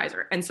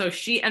sanitizer. And so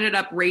she ended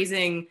up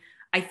raising,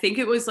 I think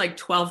it was like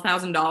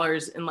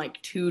 $12,000 in like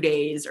 2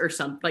 days or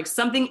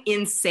something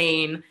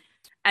insane.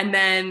 And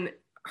then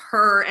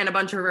her and a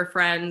bunch of her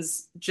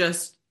friends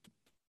just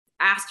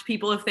asked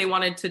people if they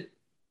wanted to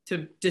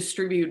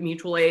distribute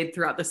mutual aid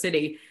throughout the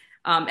city.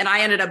 And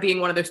I ended up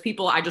being one of those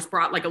people. I just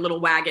brought like a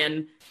little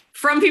wagon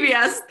from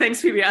PBS.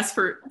 Thanks PBS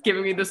for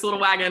giving me this little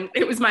wagon.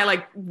 It was my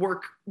like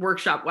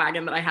workshop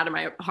wagon that I had in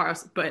my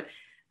house. But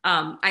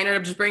I ended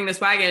up just bringing this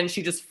wagon.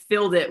 She just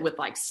filled it with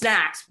like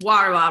snacks,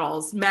 water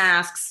bottles,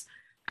 masks,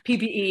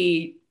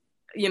 PPE,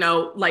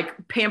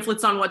 like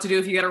pamphlets on what to do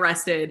if you get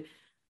arrested.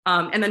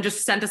 And then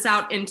just sent us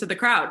out into the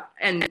crowd.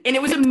 And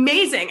it was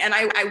amazing. And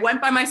I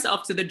went by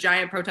myself to the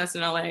giant protest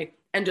in LA.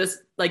 And just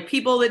like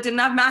people that didn't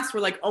have masks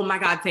were like, oh my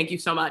God, thank you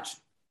so much.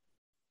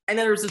 And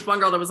then there was this one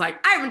girl that was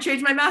like, I haven't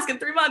changed my mask in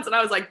 3 months. And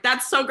I was like,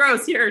 that's so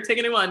gross. Here, take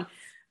a new one.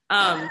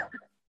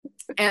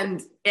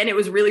 And it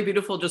was really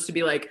beautiful just to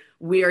be like,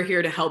 we are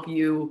here to help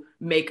you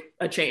make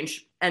a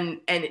change.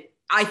 And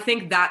I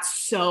think that's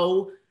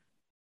so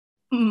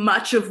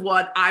much of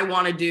what I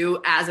want to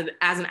do as an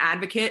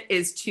advocate,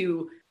 is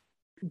to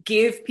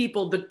give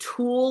people the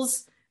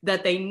tools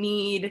that they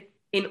need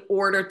in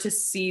order to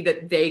see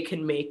that they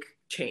can make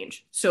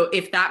change. So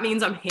if that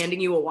means I'm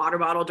handing you a water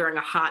bottle during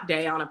a hot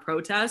day on a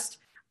protest,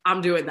 I'm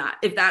doing that.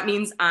 If that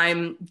means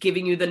I'm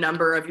giving you the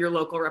number of your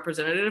local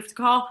representative to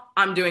call,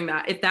 I'm doing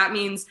that. If that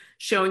means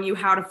showing you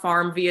how to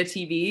farm via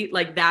TV,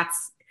 like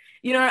that's,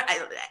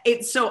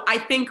 so I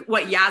think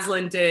what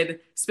Yaslin did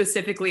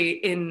specifically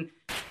in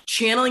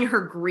channeling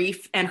her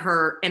grief and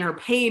her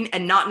pain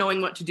and not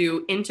knowing what to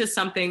do into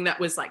something that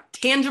was like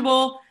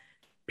tangible,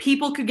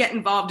 people could get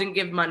involved and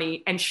give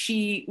money, and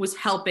she was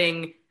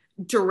helping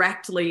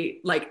directly.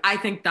 Like, I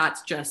think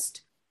that's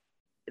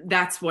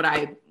what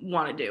I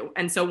want to do.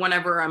 And so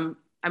whenever I'm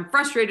I'm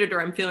frustrated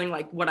or I'm feeling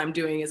like what I'm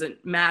doing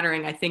isn't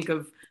mattering, I think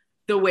of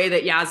the way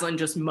that Yaslin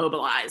just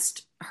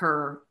mobilized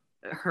her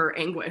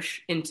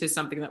anguish into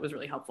something that was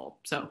really helpful.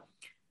 So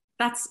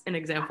that's an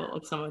example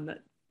of someone that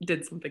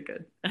did something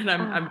good, and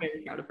I'm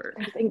very proud of her.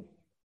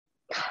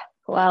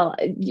 Well,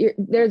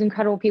 there's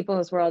incredible people in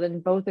this world,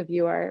 and both of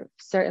you are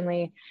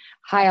certainly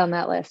high on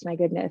that list. My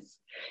goodness.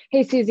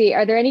 Hey, Susie,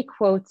 are there any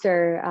quotes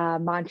or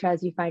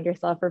mantras you find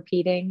yourself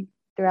repeating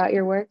throughout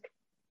your work?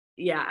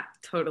 Yeah,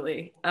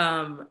 totally.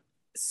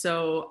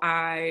 So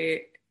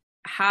I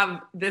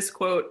have this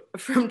quote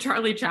from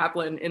Charlie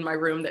Chaplin in my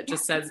room that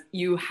just says,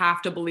 "You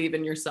have to believe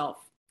in yourself.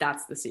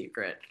 That's the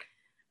secret."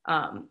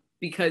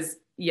 Because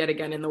yet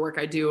again, in the work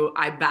I do,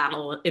 I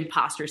battle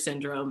imposter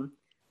syndrome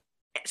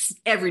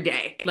every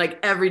day. Like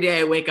every day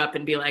I wake up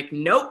and be like,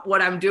 nope,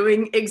 what I'm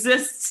doing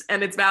exists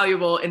and it's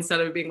valuable, instead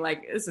of being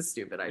like, this is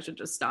stupid, I should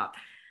just stop.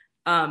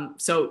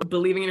 So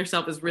believing in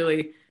yourself is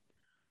really,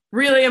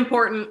 really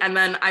important. And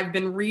then I've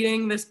been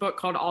reading this book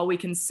called All We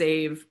Can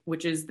Save,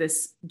 which is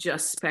this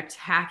just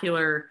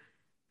spectacular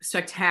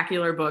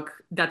book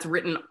that's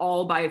written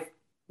all by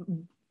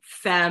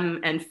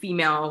femme and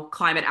female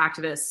climate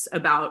activists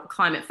about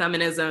climate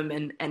feminism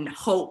and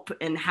hope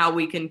and how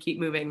we can keep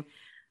moving.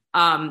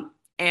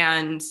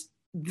 And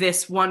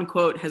this one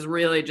quote has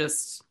really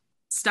just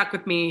stuck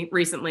with me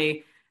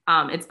recently.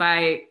 It's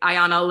by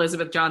Ayanna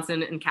Elizabeth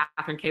Johnson and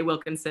Catherine K.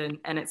 Wilkinson.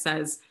 And it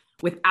says,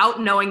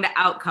 "Without knowing the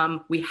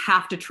outcome, we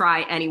have to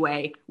try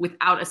anyway.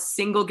 Without a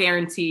single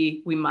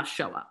guarantee, we must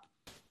show up."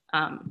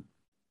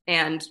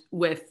 And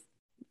with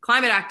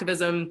climate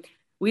activism,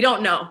 we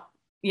don't know.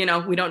 We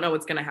don't know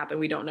what's going to happen.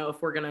 We don't know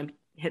if we're going to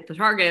hit the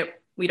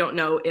target. We don't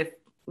know if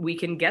we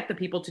can get the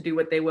people to do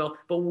what they will,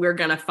 but we're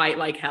going to fight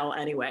like hell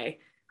anyway.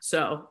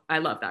 So I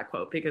love that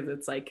quote because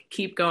it's like,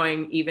 keep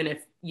going, even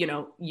if,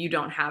 you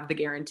don't have the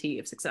guarantee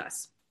of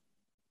success.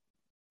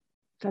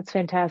 That's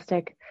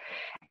fantastic.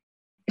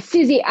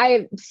 Susie,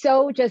 I'm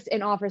so just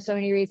in awe for so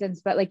many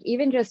reasons, but like,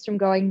 even just from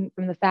going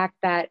from the fact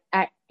that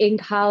in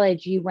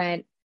college, you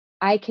went,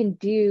 I can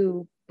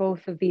do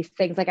both of these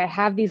things. Like I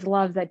have these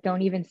loves that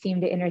don't even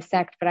seem to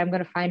intersect, but I'm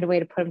going to find a way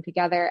to put them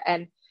together.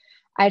 And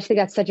I just think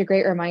that's such a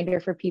great reminder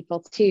for people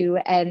too.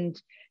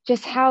 And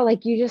just how,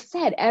 like you just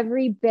said,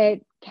 every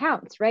bit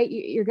counts, right?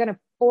 You're going to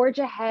forge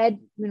ahead,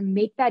 you're going to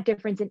make that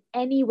difference in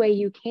any way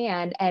you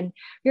can. And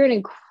you're an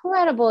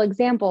incredible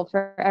example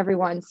for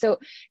everyone. So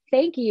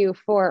thank you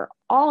for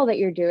all that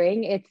you're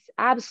doing. It's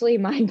absolutely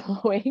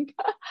mind-blowing.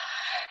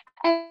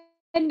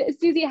 And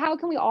Susie, how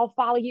can we all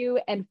follow you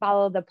and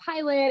follow the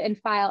pilot and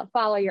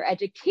follow your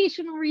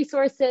educational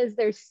resources?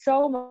 There's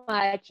so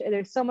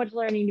much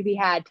learning to be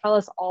had. Tell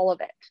us all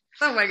of it.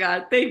 Oh my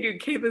God. Thank you,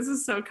 Kate. This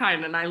is so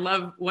kind. And I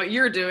love what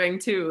you're doing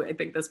too. I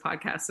think this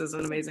podcast is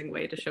an amazing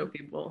way to show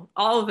people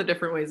all of the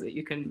different ways that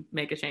you can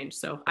make a change.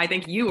 So I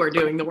think you are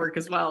doing the work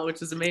as well,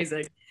 which is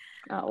amazing.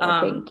 Oh,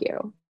 well, thank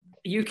you.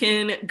 You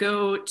can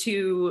go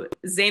to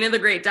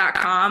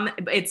ZaynaTheGreat.com.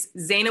 It's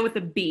Zayna with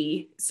a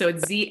B. So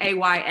it's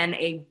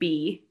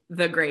ZAYNAB,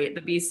 the great,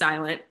 the B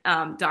silent,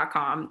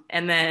 .com.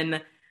 And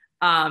then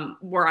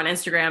we're on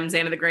Instagram,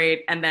 Zayna the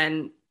Great. And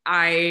then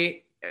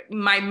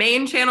my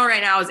main channel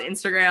right now is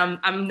Instagram.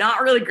 I'm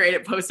not really great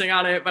at posting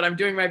on it, but I'm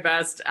doing my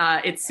best.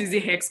 It's Susie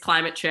Hicks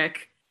Climate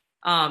Chick.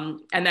 And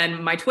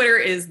then my Twitter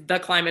is The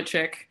Climate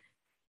Chick.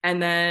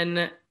 And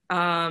then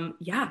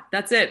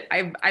that's it.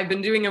 I've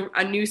been doing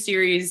a new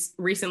series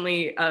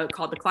recently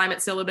called The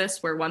Climate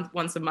Syllabus, where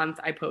once a month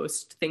I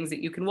post things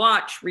that you can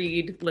watch,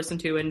 read, listen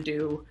to, and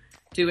do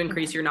to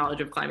increase your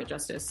knowledge of climate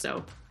justice.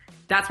 So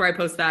that's where I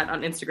post that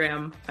on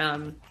Instagram.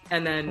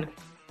 And then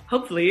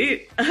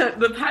hopefully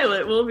the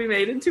pilot will be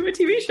made into a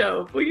TV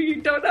show. We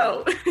don't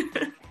know.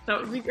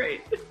 That would be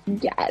great.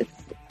 Yes.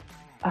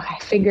 Okay,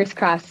 fingers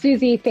crossed.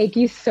 Susie, thank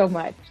you so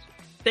much.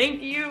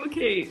 Thank you,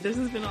 Kate. This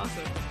has been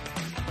awesome.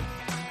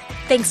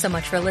 Thanks so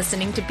much for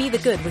listening to Be the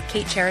Good with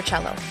Kate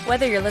Chericello.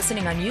 Whether you're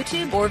listening on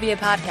YouTube or via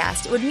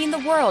podcast, it would mean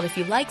the world if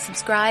you liked,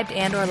 subscribed,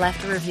 and or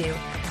left a review.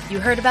 You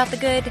heard about the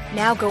good?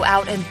 Now go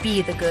out and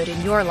be the good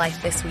in your life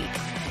this week.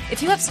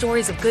 If you have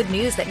stories of good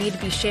news that need to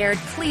be shared,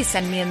 please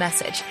send me a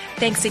message.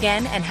 Thanks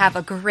again and have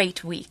a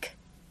great week.